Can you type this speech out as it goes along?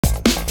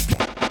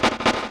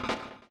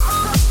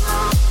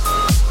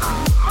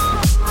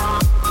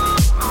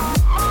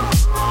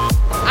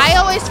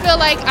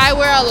I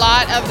wear a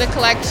lot of the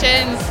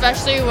collection,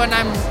 especially when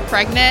I'm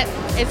pregnant.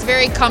 It's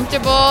very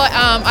comfortable.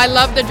 I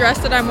love the dress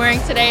that I'm wearing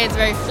today. It's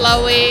very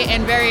flowy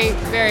and very,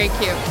 very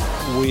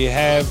cute. We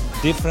have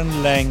different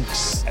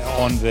lengths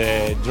on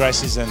the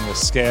dresses and the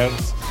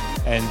skirts,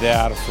 and they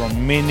are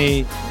from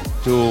mini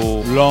to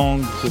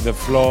long to the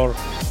floor,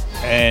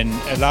 and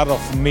a lot of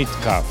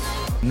mid-cuff,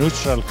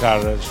 neutral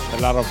colors, a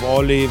lot of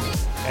olive,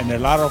 and a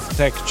lot of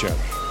texture.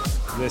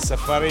 The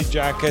safari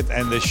jacket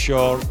and the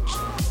shorts.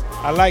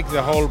 I like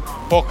the whole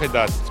polka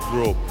dot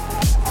group.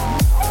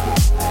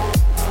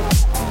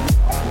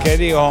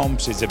 Katie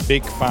Holmes is a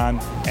big fan,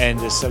 and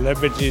the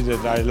celebrity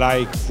that I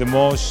like the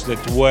most that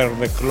wear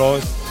the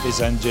clothes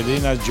is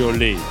Angelina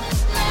Jolie.